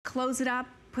close it up,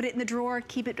 put it in the drawer,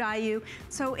 keep it by you.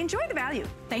 So enjoy the value.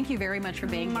 Thank you very much for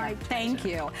being here. Thank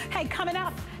you. Hey, coming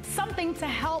up, something to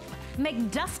help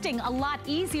make dusting a lot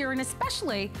easier, and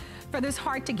especially for those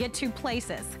hard to get to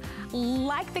places.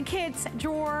 Like the kids'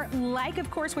 drawer, like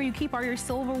of course where you keep all your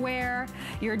silverware,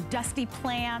 your dusty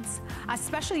plants,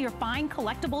 especially your fine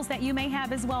collectibles that you may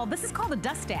have as well. This is called the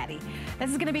Dust Daddy. This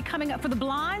is gonna be coming up for the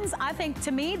blondes. I think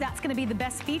to me, that's gonna be the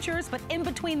best features, but in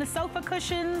between the sofa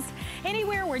cushions,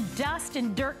 anywhere where dust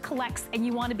and dirt collects and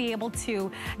you wanna be able to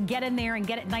get in there and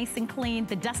get it nice and clean,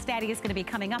 the Dust Daddy is gonna be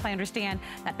coming up. I understand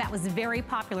that that was very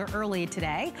popular early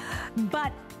today,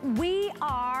 but we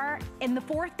are in the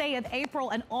 4th day of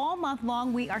April, and all month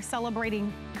long we are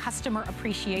celebrating customer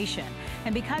appreciation.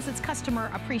 And because it's Customer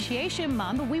Appreciation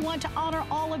Month, we want to honor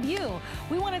all of you.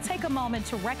 We want to take a moment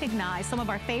to recognize some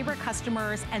of our favorite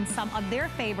customers and some of their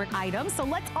favorite items. So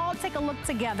let's all take a look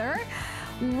together.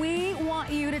 We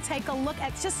want you to take a look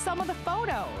at just some of the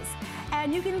photos.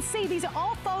 And you can see these are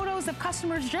all photos of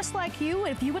customers just like you.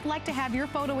 If you would like to have your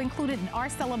photo included in our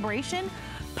celebration,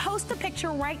 post a picture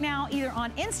right now either on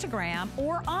Instagram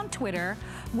or on Twitter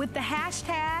with the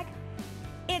hashtag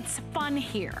It's Fun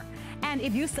Here. And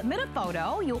if you submit a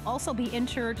photo, you'll also be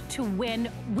entered to win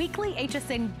weekly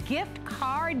HSN gift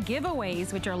card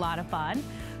giveaways, which are a lot of fun.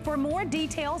 For more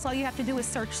details, all you have to do is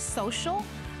search Social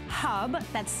Hub,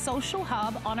 that's Social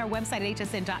Hub, on our website at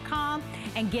hsn.com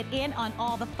and get in on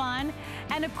all the fun.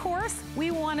 And of course, we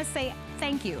want to say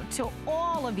thank you to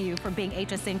all of you for being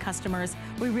HSN customers.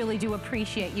 We really do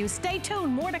appreciate you. Stay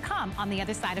tuned, more to come on the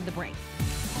other side of the break.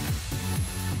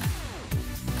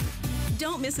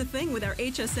 Don't miss a thing with our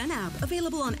HSN app,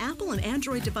 available on Apple and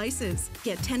Android devices.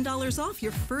 Get $10 off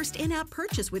your first in-app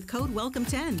purchase with code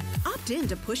WELCOME10. Opt in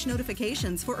to push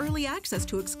notifications for early access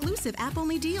to exclusive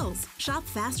app-only deals. Shop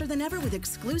faster than ever with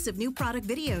exclusive new product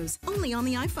videos, only on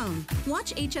the iPhone.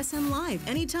 Watch HSN Live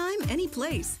anytime, any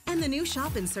place. And the new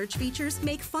shop and search features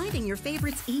make finding your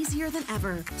favorites easier than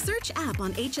ever. Search app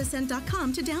on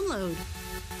hsn.com to download.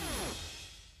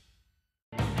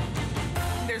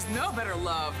 There's no better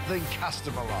love than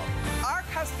customer love. Our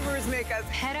customers make us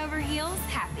head over heels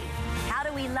happy. How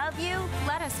do we love you?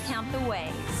 Let us count the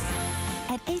ways.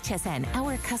 At HSN,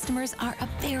 our customers are a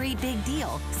very big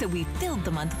deal, so we filled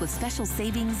the month with special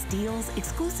savings, deals,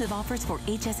 exclusive offers for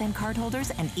HSN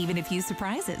cardholders, and even a few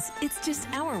surprises. It's just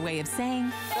our way of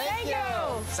saying thank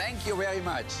you. Thank you very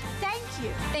much. Thank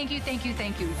you. Thank you, thank you,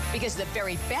 thank you. Because the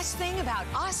very best thing about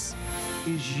us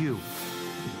is you.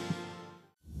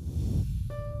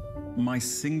 My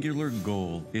singular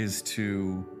goal is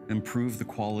to improve the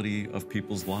quality of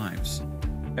people's lives.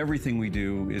 Everything we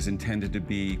do is intended to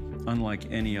be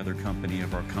unlike any other company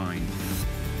of our kind.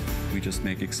 We just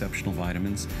make exceptional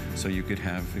vitamins so you could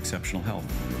have exceptional health.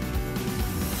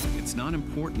 It's not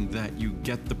important that you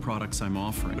get the products I'm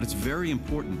offering, but it's very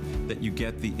important that you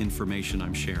get the information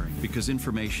I'm sharing, because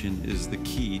information is the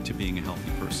key to being a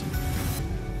healthy person.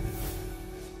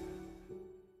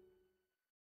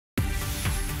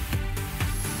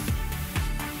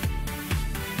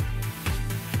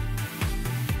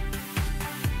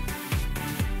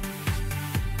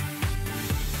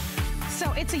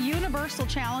 So it's a universal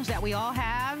challenge that we all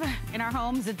have in our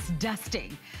homes. It's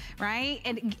dusting, right?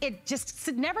 And it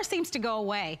just never seems to go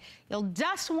away. You'll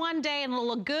dust one day and it'll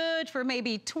look good for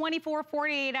maybe 24,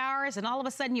 48 hours, and all of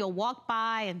a sudden you'll walk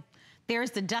by and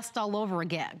there's the dust all over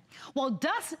again. Well,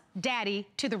 Dust Daddy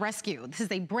to the rescue. This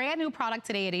is a brand new product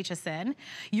today at HSN.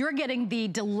 You're getting the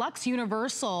Deluxe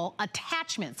Universal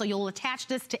attachment. So you'll attach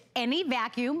this to any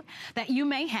vacuum that you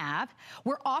may have.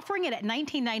 We're offering it at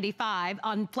 $19.95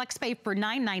 on FlexPay for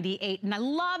 $9.98. And I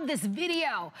love this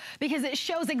video because it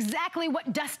shows exactly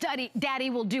what Dust Daddy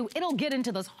will do. It'll get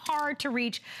into those hard to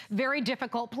reach, very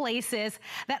difficult places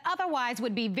that otherwise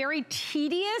would be very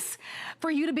tedious for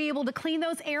you to be able to clean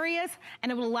those areas.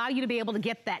 And it will allow you to be able to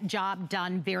get that job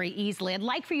done very easily. I'd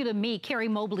like for you to meet Carrie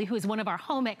Mobley, who is one of our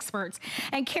home experts.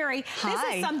 And Carrie, this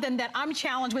is something that I'm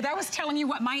challenged with. I was telling you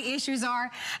what my issues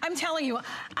are. I'm telling you,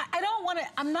 I don't want to,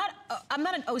 I'm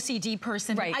not an OCD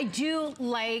person. Right. I do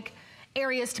like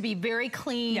areas to be very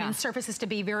clean and surfaces to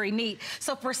be very neat.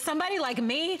 So for somebody like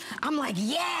me, I'm like,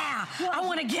 yeah, I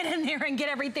want to get in there and get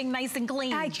everything nice and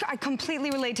clean. I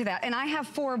completely relate to that. And I have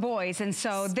 4 boys, and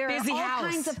so there are all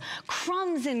kinds of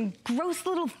crumbs and gross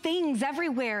little things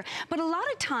everywhere. But a lot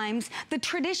of times, the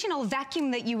traditional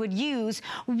vacuum that you would use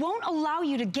won't allow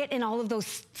you to get in all of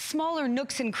those smaller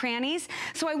nooks and crannies.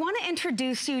 So I want to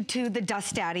introduce you to the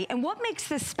Dust Daddy. And what makes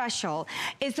this special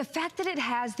is the fact that it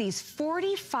has these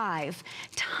 45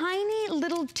 have tiny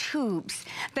little tubes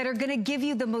that are gonna give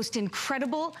you the most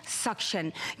incredible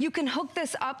suction. You can hook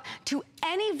this up to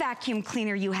any vacuum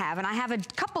cleaner you have, and I have a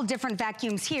couple different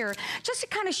vacuums here just to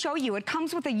kind of show you. It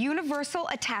comes with a universal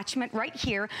attachment right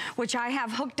here, which I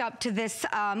have hooked up to this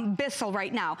Bissell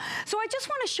right now. So I just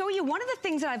want to show you one of the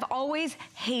things that I've always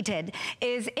hated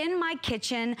is in my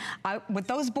kitchen with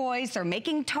those boys, they're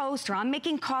making toast or I'm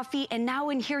making coffee, and now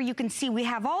in here you can see we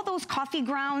have all those coffee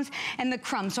grounds and the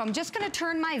crumbs. So I'm just going to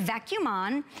turn my vacuum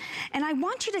on, and I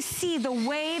want you to see the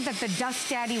way that the Dust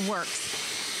Daddy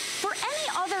works. For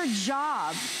any other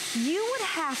job, you would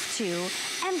have to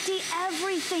empty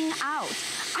everything out.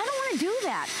 I don't want to do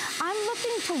that. I'm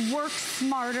looking to work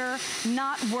smarter,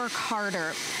 not work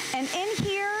harder. And in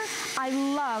here, I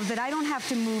love that I don't have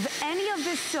to move any of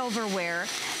this silverware,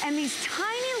 and these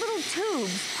tiny little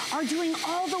tubes are doing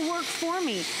all the work for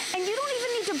me. And you don't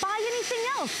even need to buy anything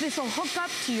else. This will hook up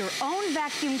to your own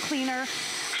vacuum cleaner.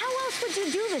 How else would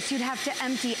you do this? You'd have to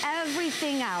empty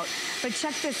everything out. But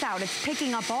check this out. It's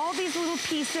picking up all these little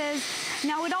pieces.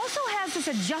 Now, it also has this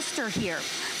adjuster here.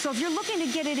 So if you're looking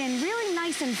to get it in really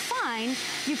nice and fine,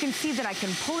 you can see that I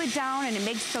can pull it down and it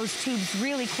makes those tubes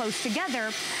really close together.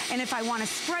 And if I want to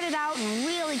spread it out and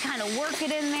really kind of work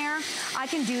it in there, I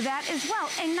can do that as well.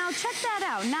 And now check that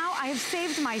out. Now I have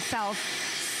saved myself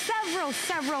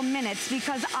several minutes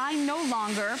because I no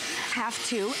longer have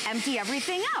to empty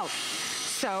everything out.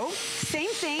 So, same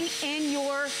thing in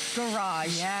your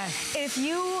garage. Yes. If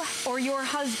you or your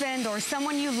husband or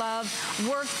someone you love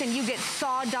works and you get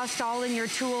sawdust all in your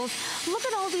tools, look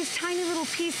at all these tiny little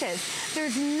pieces.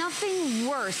 There's nothing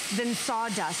worse than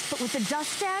sawdust. But with the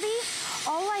Dust Daddy,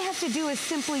 all I have to do is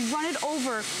simply run it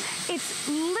over. It's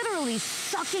literally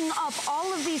sucking up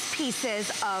all of these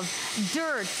pieces of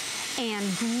dirt and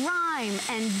grime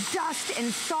and dust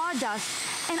and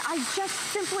sawdust, and I just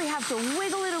simply have to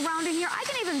wiggle it around in here. I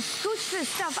can even scooch this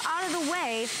stuff out of the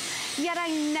way, yet I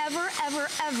never,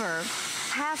 ever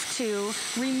have to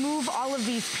remove all of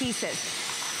these pieces.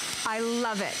 I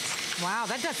love it. Wow,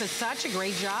 that does such a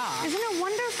great job. Isn't it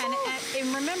wonderful?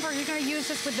 And remember, you're going to use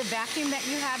this with the vacuum that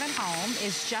you have at home.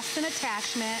 It's just an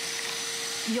attachment.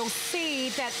 You'll see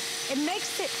that it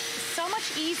makes it so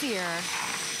much easier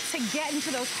to get into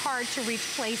those hard to reach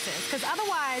places, because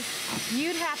otherwise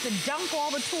you'd have to dump all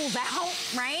the tools out,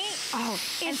 right? Oh,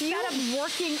 instead of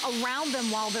working around them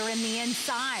while they're in the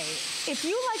inside. If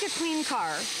you like a clean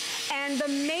car, and the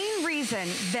main reason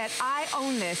that I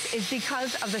own this is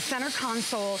because of the center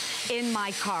console in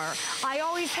my car. I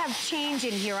always have change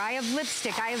in here. I have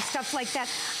lipstick, I have stuff like that.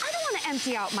 I don't want to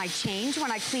empty out my change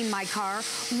when I clean my car.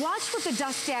 Watch what the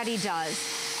Dust Daddy does.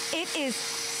 It is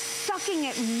sucking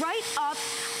it right up.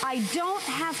 I don't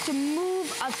have to move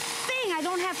a thing. I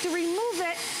don't have to remove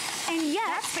it. And yet,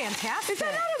 that's fantastic. Is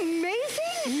that not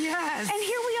amazing? Yes. And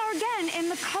here we are again in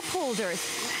the cup holders.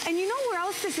 And you know where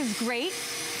else this is great?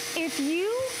 If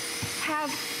you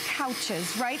have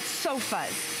couches, right,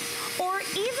 sofas, or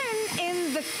even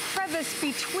in the crevice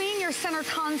between your center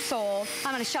console,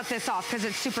 I'm gonna shut this off because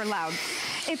it's super loud.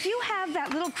 If you have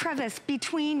that little crevice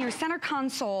between your center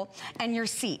console and your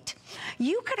seat,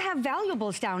 you could have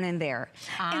valuables down in there.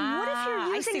 And what if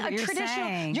you're using a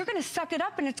traditional, you're gonna suck it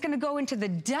up and it's gonna go into the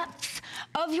depths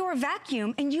of your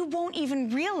vacuum and you won't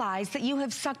even realize that you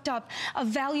have sucked up a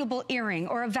valuable earring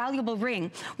or a valuable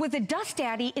ring. With a Dust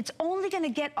Daddy, it's only gonna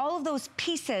get all of those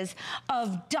pieces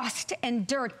of dust and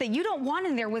dirt that you don't want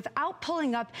in there without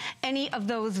pulling up any of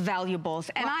those valuables.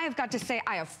 And I have got to say,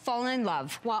 I have fallen in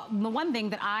love. Well, the one thing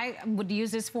that I would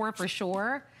use this for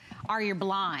sure are your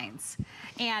blinds.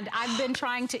 And I've been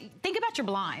trying to think about your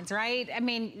blinds, right? I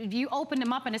mean, you open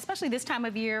them up, and especially this time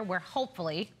of year where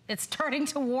hopefully it's starting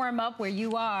to warm up where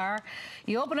you are,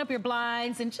 you open up your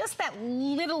blinds and just that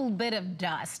little bit of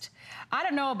dust. I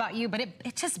don't know about you, but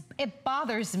it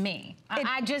bothers me.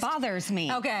 It just bothers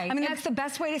me. Okay. I mean, that's the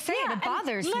best way to say it. It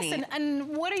bothers me. Listen,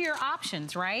 and what are your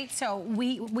options, right? So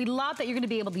we love that you're going to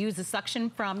be able to use the suction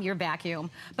from your vacuum,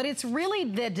 but it's really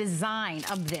the design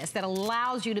of this that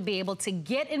allows you to be able to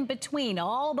get in between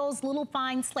all those little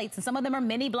fine slates. And some of them are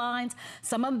mini blinds,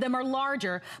 some of them are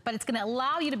larger, but it's going to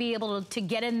allow you to be able to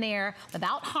get in there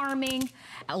without harming,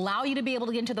 allow you to be able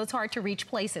to get into those hard to reach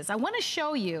places. I want to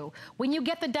show you when you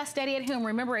get the Dust Daddy at home.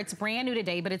 Remember, it's brand new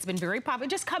today, but it's been very popular.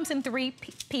 It just comes in 3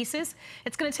 pieces.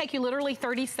 It's going to take you literally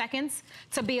 30 seconds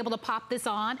to be able to pop this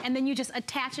on, and then you just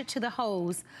attach it to the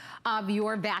hose of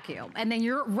your vacuum, and then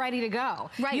you're ready to go.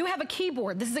 Right. You have a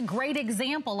keyboard. This is a great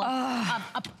example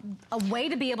of a way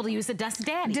to be able to use the Dust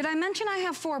Daddy. Did I mention I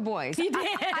have 4 boys? You did.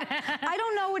 I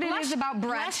don't know what it is about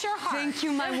Brett. Bless your heart. Thank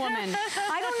you, my woman.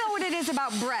 I don't know what it is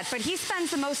about Brett, but he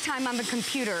spends the most time on the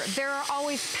computer. There are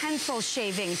always pencil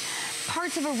shavings,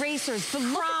 parts of erasers, but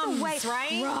look at the way,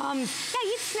 right? Crumbs. Yeah, he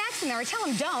eats snacks in there. I tell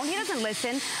him don't. He doesn't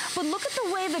listen. But look at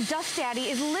the way the Dust Daddy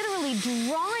is literally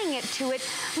drawing it to it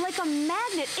like a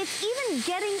magnet. It's even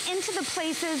getting into the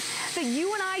places that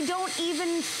you and I don't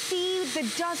even see the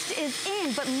dust is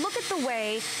in. But look at the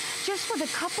way, just with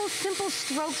a couple simple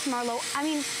strokes, Marlo. I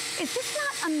mean, is this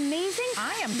not amazing?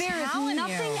 I am There is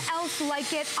nothing else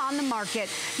like it on the market.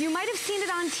 You might have seen it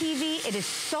on TV. It is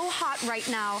so hot right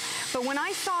now. But when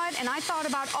I saw it and I thought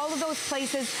about all of those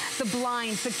places, the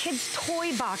blinds, the kids'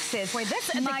 toy boxes. Wait, that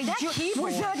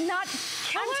keyboard. Was that not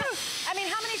killer? I mean,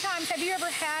 how many times have you ever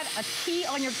had a key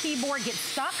on your keyboard get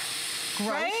stuck? Gross.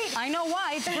 Right? I know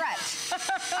why. It's Brett.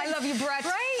 I love you, Brett.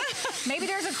 Right? Maybe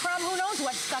there's a crumb. Who knows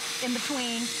what's stuck in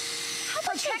between.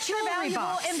 Protect your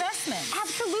valuable investment.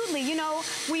 Absolutely. You know,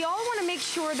 we all want to make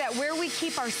sure that where we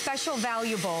keep our special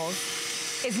valuables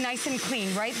is nice and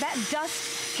clean, right? That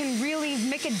dust can really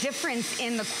make a difference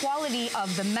in the quality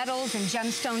of the metals and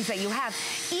gemstones that you have.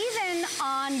 Even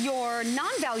on your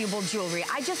non-valuable jewelry,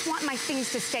 I just want my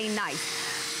things to stay nice.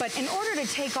 But in order to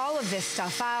take all of this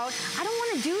stuff out, I don't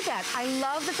want to do that. I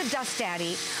love that the Dust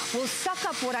Daddy will suck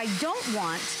up what I don't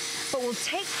want, but will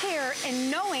take care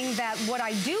in knowing that what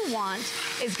I do want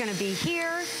is going to be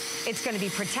here, it's going to be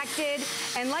protected,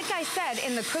 and like I said,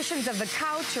 in the cushions of the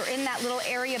couch or in that little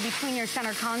area between your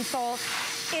center console,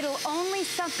 it'll only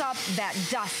suck up that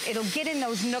dust. It'll get in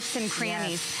those nooks and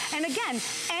crannies. Yes. And again,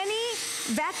 any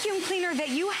vacuum cleaner that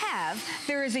you have,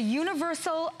 there is a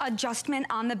universal adjustment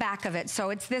on the back of it. So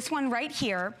it's this one right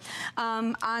here.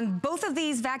 On both of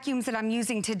these vacuums that I'm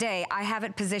using today, I have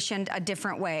it positioned a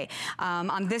different way.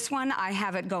 On this one, I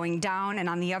have it going down, and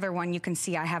on the other one, you can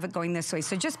see I have it going this way.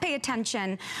 So just pay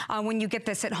attention when you get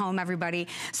this at home, everybody.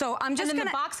 So I'm just gonna... And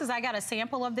in the boxes, I got a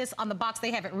sample of this. On the box,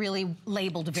 they have it really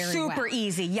labeled very well. Super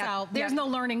easy, yeah. So there's no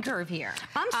learning curve here.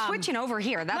 I'm switching over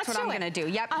here. That's what I'm gonna do,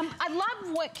 yep. I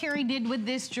love what Carrie did with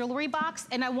this jewelry box,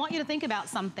 and I want you to think about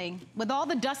something. With all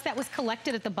the dust that was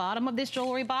collected at the bottom of this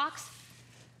jewelry box,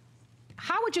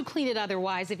 how would you clean it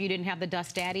otherwise if you didn't have the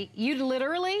Dust Daddy? You'd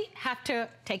literally have to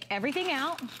take everything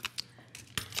out,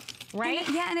 right?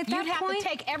 And, yeah, and at that point, you'd have to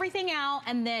take everything out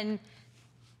and then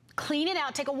clean it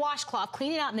out, take a washcloth,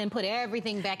 clean it out, and then put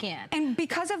everything back in. And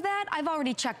because of that, I've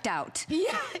already checked out.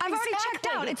 Yeah, I've already checked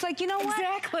out. It's like, you know what?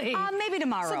 Exactly. Maybe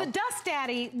tomorrow. So the Dust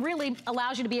Daddy really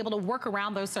allows you to be able to work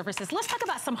around those surfaces. Let's talk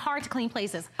about some hard to clean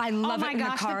places. I love it in the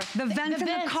car. The vents in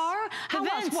the car? How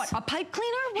else? What, a pipe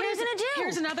cleaner? What is it gonna do?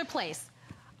 Here's another place.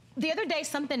 The other day,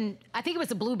 something, I think it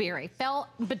was a blueberry, fell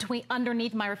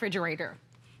underneath my refrigerator.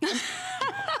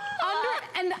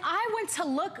 And I went to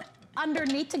look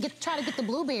underneath to try to get the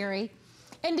blueberry,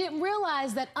 and didn't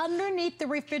realize that underneath the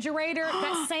refrigerator,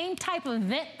 that same type of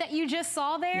vent that you just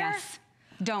saw there. Yes.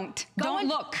 Don't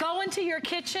look. Go into your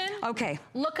kitchen. Okay.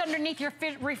 Look underneath your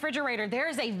refrigerator.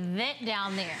 There's a vent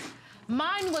down there.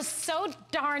 Mine was so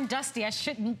darn dusty, I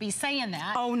shouldn't be saying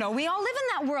that. Oh no, we all live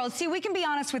in that world. See, we can be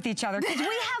honest with each other because we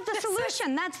have the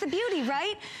solution. That's the beauty,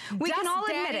 right? We can all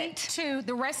admit it. To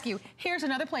the rescue. Here's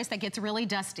another place that gets really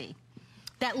dusty.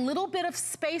 That little bit of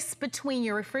space between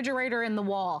your refrigerator and the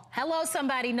wall. Hello,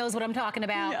 somebody knows what I'm talking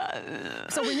about. Yeah.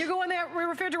 So when you go in that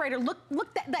refrigerator, look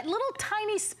that little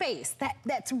tiny space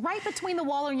that's right between the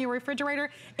wall and your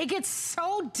refrigerator, it gets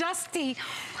so dusty.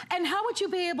 And how would you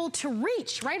be able to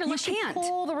reach, right? Unless you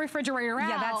pull the refrigerator out.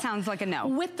 Yeah, that sounds like a no.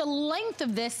 With the length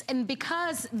of this, and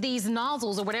because these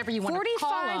nozzles or whatever you want to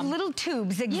call them. 45 little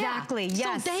tubes, exactly,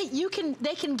 yeah. yes. So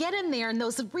they can get in there in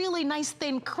those really nice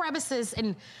thin crevices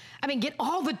and I mean, get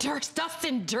all the dust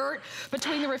and dirt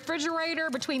between the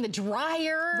refrigerator, between the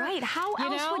dryer. Right, how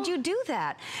else would you do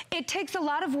that? It takes a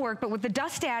lot of work, but with the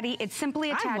Dust Daddy, it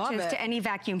simply attaches to any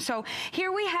vacuum. So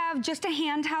here we have just a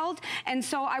handheld, and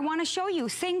so I wanna show you,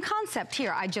 same concept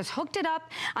here. I just hooked it up,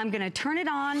 I'm gonna turn it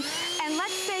on, and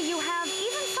let's say you have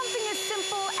even something as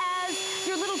simple as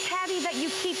your little caddy that you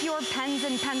keep your pens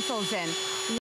and pencils in.